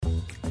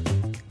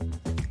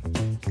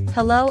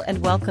Hello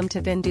and welcome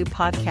to Vindu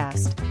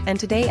Podcast, and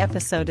today's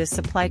episode is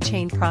Supply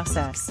Chain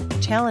Process,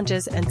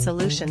 Challenges and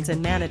Solutions in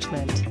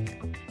Management.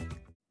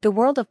 The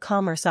world of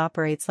commerce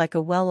operates like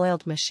a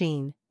well-oiled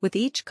machine, with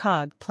each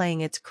cog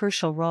playing its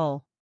crucial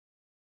role.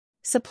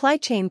 Supply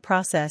chain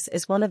process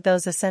is one of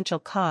those essential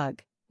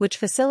cog, which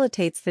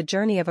facilitates the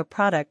journey of a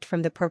product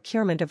from the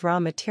procurement of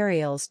raw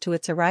materials to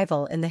its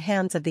arrival in the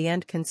hands of the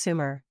end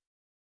consumer.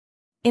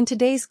 In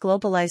today's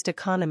globalized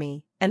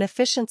economy, an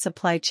efficient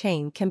supply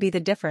chain can be the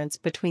difference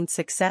between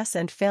success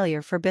and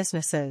failure for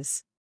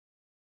businesses.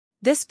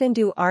 This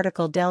Vindu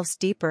article delves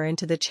deeper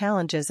into the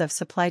challenges of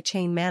supply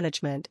chain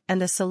management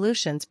and the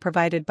solutions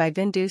provided by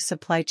Vindu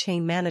supply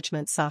chain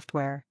management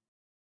software.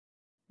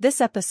 This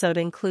episode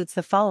includes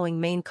the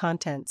following main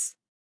contents.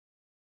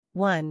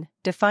 1.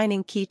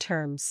 Defining key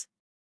terms.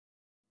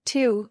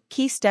 2.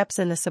 Key steps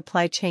in the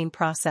supply chain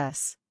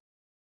process.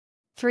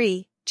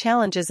 3.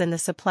 Challenges in the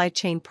supply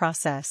chain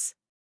process.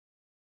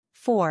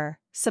 4.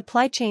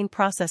 Supply chain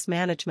process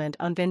management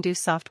on Vindu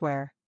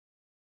software.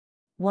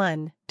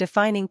 1.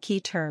 Defining key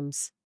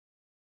terms.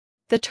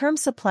 The term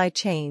supply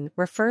chain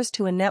refers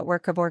to a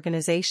network of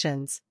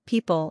organizations,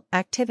 people,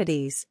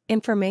 activities,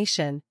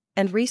 information,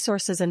 and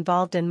resources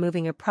involved in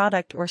moving a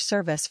product or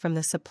service from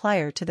the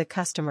supplier to the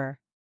customer.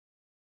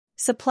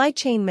 Supply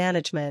chain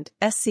management,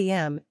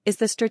 SCM, is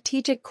the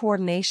strategic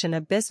coordination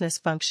of business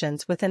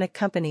functions within a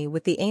company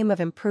with the aim of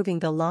improving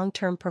the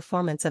long-term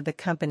performance of the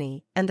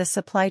company and the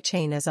supply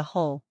chain as a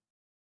whole.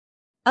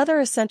 Other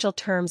essential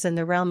terms in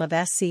the realm of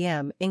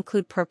SCM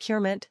include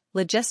procurement,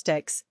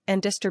 logistics,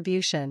 and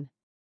distribution.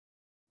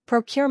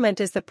 Procurement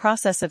is the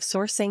process of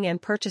sourcing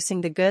and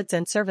purchasing the goods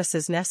and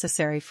services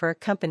necessary for a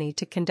company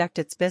to conduct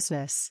its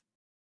business.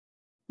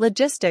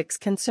 Logistics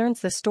concerns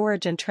the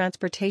storage and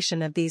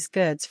transportation of these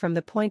goods from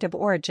the point of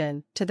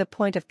origin to the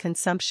point of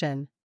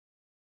consumption.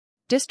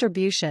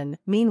 Distribution,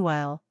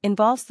 meanwhile,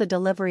 involves the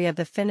delivery of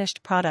the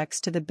finished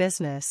products to the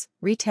business,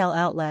 retail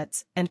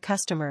outlets, and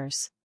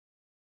customers.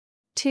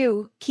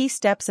 2. Key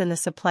steps in the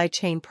supply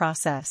chain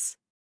process.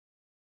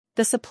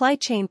 The supply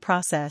chain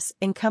process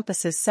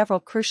encompasses several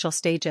crucial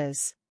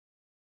stages.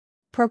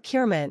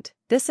 Procurement.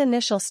 This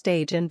initial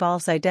stage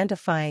involves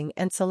identifying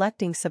and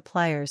selecting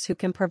suppliers who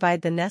can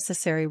provide the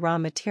necessary raw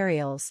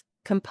materials,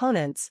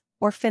 components,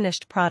 or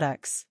finished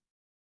products.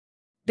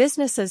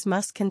 Businesses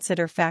must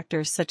consider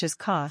factors such as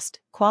cost,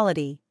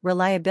 quality,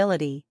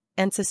 reliability,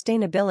 and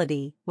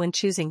sustainability when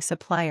choosing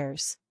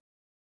suppliers.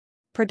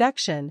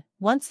 Production.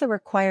 Once the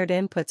required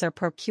inputs are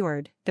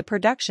procured, the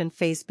production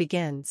phase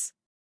begins.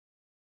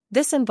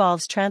 This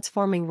involves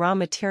transforming raw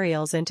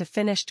materials into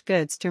finished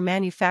goods through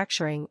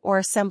manufacturing or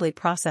assembly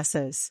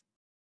processes.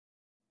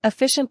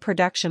 Efficient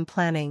production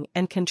planning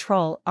and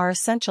control are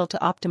essential to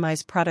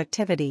optimize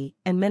productivity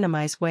and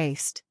minimize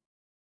waste.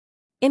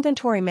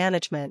 Inventory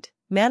management.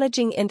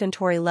 Managing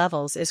inventory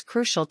levels is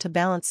crucial to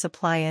balance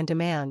supply and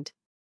demand.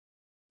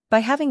 By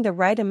having the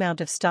right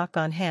amount of stock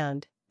on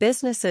hand,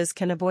 businesses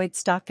can avoid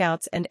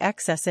stockouts and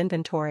excess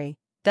inventory,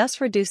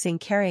 thus reducing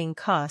carrying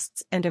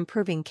costs and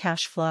improving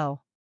cash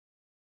flow.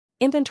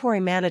 Inventory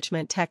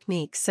management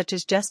techniques such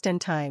as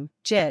just-in-time,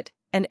 JIT,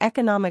 and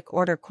economic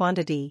order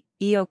quantity,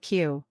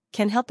 EOQ,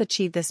 can help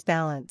achieve this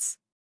balance.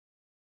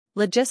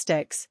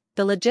 Logistics.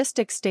 The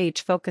logistics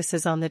stage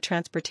focuses on the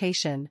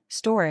transportation,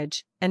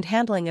 storage, and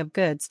handling of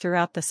goods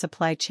throughout the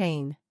supply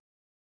chain.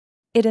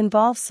 It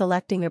involves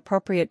selecting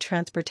appropriate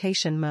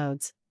transportation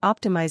modes,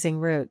 optimizing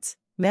routes,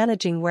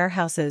 managing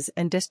warehouses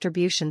and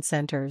distribution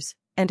centers,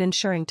 and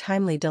ensuring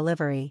timely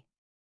delivery.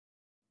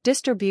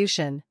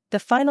 Distribution. The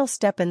final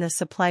step in the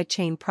supply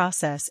chain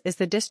process is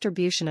the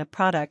distribution of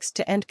products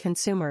to end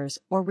consumers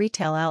or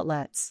retail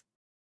outlets.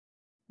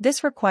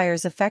 This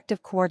requires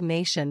effective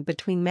coordination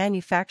between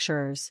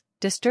manufacturers,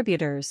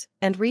 distributors,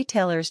 and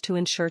retailers to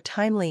ensure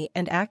timely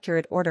and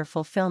accurate order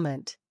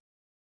fulfillment.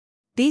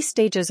 These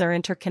stages are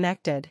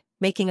interconnected,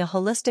 making a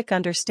holistic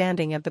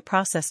understanding of the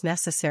process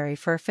necessary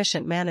for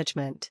efficient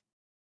management.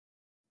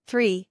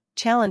 3.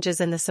 Challenges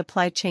in the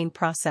supply chain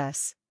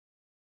process.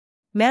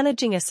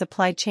 Managing a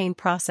supply chain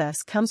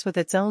process comes with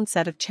its own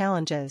set of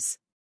challenges.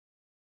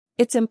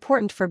 It's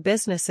important for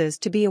businesses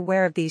to be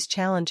aware of these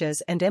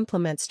challenges and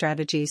implement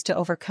strategies to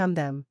overcome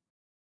them.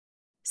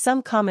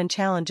 Some common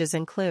challenges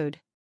include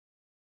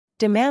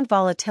demand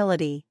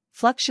volatility.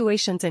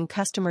 Fluctuations in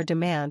customer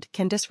demand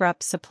can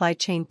disrupt supply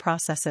chain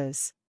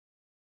processes.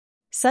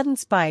 Sudden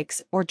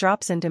spikes or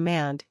drops in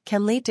demand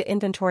can lead to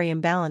inventory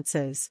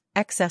imbalances,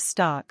 excess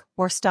stock,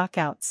 or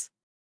stockouts.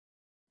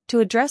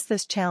 To address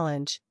this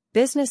challenge,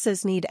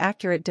 businesses need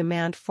accurate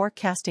demand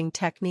forecasting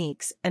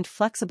techniques and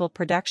flexible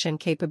production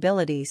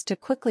capabilities to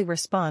quickly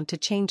respond to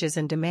changes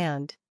in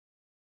demand.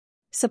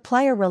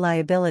 Supplier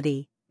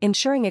reliability.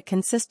 Ensuring a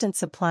consistent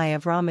supply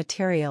of raw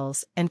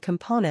materials and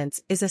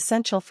components is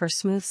essential for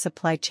smooth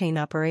supply chain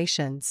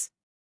operations.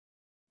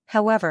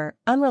 However,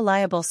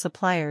 unreliable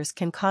suppliers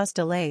can cause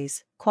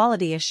delays,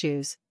 quality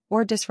issues,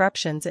 or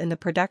disruptions in the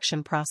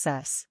production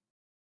process.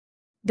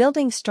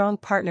 Building strong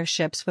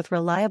partnerships with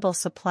reliable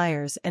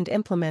suppliers and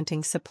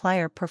implementing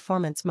supplier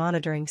performance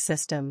monitoring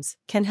systems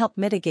can help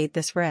mitigate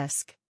this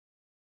risk.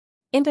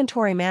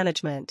 Inventory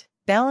management.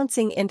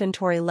 Balancing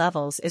inventory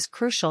levels is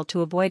crucial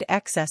to avoid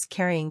excess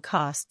carrying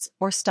costs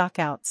or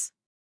stockouts.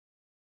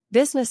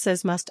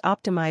 Businesses must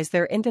optimize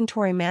their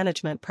inventory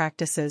management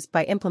practices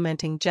by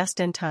implementing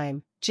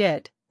just-in-time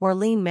 (JIT) or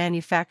lean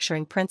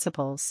manufacturing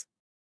principles.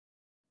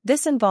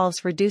 This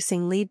involves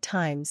reducing lead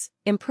times,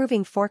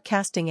 improving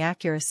forecasting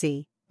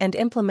accuracy, and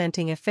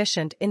implementing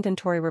efficient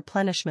inventory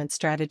replenishment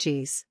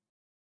strategies.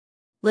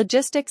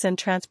 Logistics and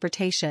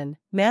transportation.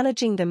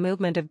 Managing the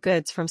movement of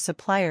goods from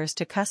suppliers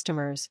to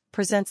customers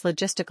presents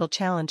logistical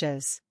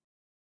challenges.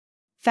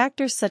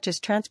 Factors such as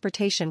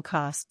transportation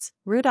costs,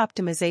 route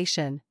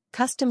optimization,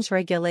 customs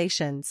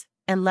regulations,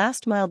 and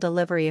last-mile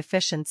delivery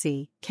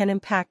efficiency can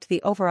impact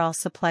the overall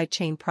supply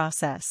chain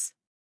process.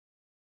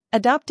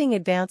 Adopting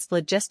advanced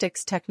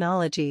logistics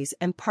technologies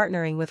and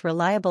partnering with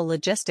reliable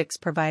logistics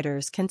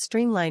providers can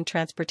streamline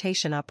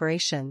transportation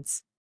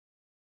operations.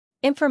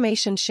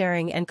 Information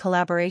sharing and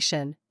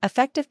collaboration.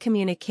 Effective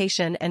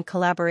communication and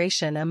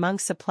collaboration among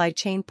supply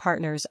chain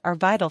partners are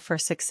vital for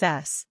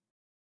success.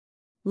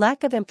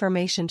 Lack of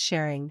information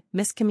sharing,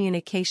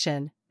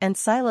 miscommunication, and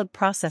siloed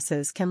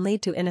processes can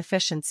lead to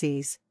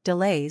inefficiencies,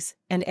 delays,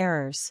 and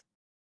errors.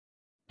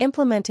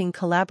 Implementing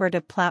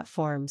collaborative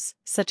platforms,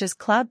 such as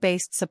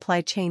cloud-based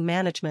supply chain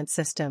management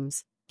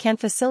systems, can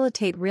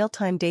facilitate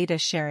real-time data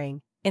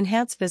sharing,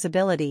 enhance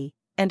visibility,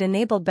 and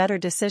enable better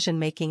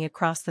decision-making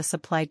across the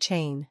supply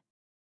chain.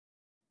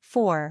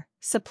 4.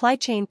 Supply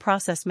chain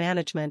process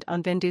management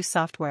on Vindu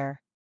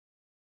software.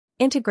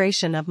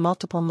 Integration of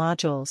multiple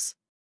modules.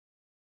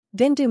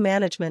 Vindu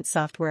management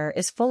software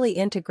is fully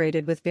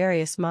integrated with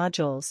various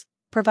modules,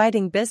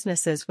 providing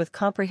businesses with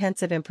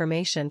comprehensive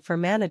information for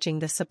managing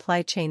the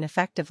supply chain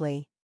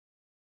effectively.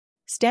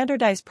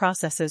 Standardized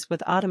processes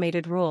with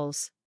automated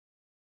rules.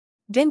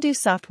 Vindu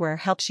software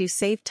helps you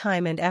save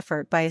time and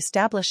effort by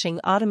establishing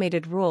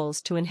automated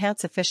rules to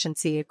enhance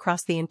efficiency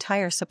across the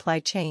entire supply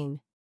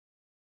chain.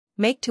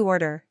 Make to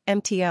order,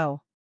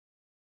 MTO.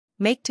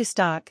 Make to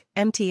stock,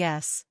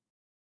 MTS.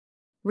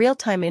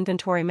 Real-time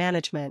inventory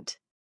management.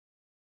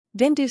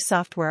 Vindu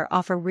software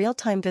offers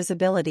real-time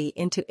visibility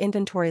into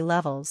inventory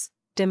levels,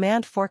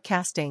 demand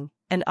forecasting,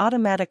 and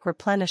automatic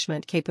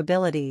replenishment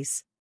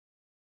capabilities.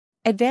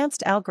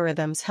 Advanced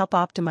algorithms help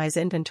optimize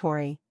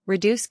inventory,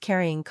 reduce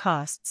carrying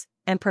costs,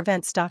 and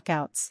prevent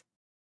stockouts.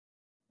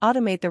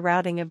 Automate the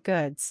routing of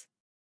goods.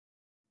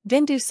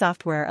 Vindu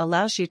software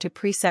allows you to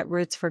preset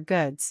routes for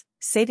goods,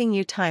 saving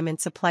you time in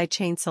supply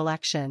chain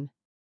selection.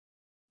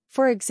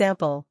 For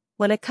example,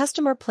 when a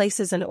customer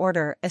places an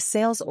order, a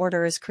sales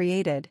order is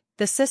created,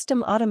 the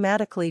system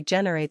automatically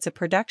generates a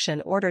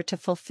production order to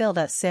fulfill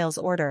that sales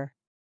order.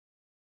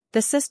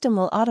 The system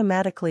will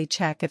automatically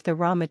check if the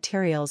raw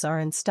materials are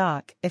in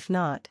stock. If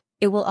not,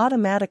 it will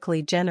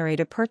automatically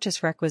generate a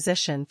purchase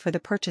requisition for the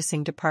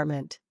purchasing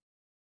department.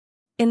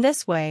 In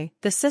this way,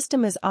 the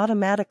system is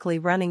automatically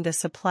running the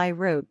supply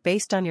route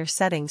based on your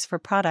settings for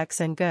products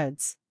and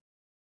goods.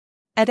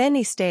 At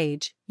any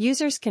stage,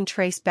 users can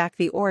trace back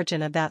the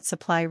origin of that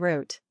supply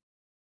route.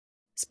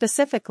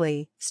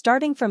 Specifically,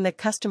 starting from the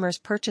customer's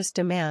purchase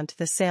demand to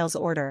the sales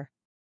order.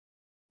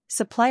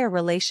 Supplier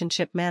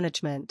relationship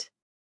management.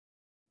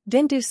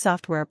 Vindu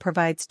software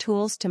provides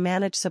tools to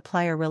manage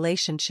supplier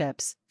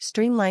relationships,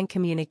 streamline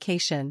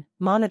communication,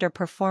 monitor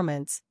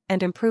performance,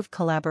 and improve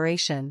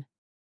collaboration.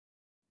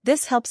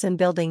 This helps in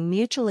building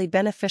mutually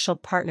beneficial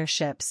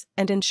partnerships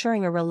and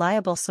ensuring a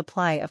reliable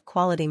supply of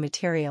quality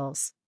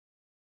materials.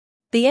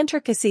 The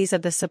intricacies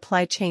of the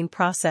supply chain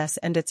process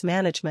and its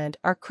management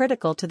are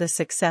critical to the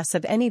success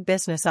of any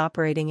business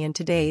operating in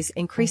today's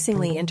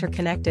increasingly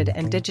interconnected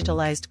and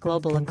digitalized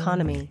global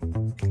economy.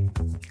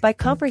 By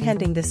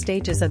comprehending the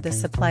stages of the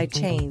supply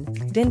chain,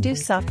 Vindu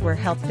software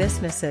helps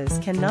businesses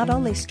can not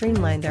only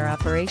streamline their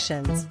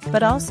operations,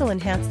 but also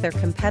enhance their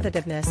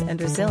competitiveness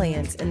and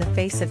resilience in the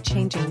face of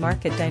changing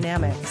market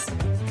dynamics.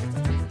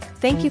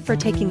 Thank you for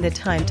taking the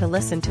time to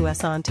listen to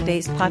us on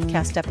today's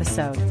podcast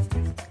episode.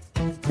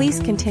 Please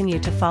continue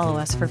to follow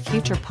us for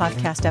future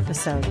podcast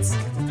episodes.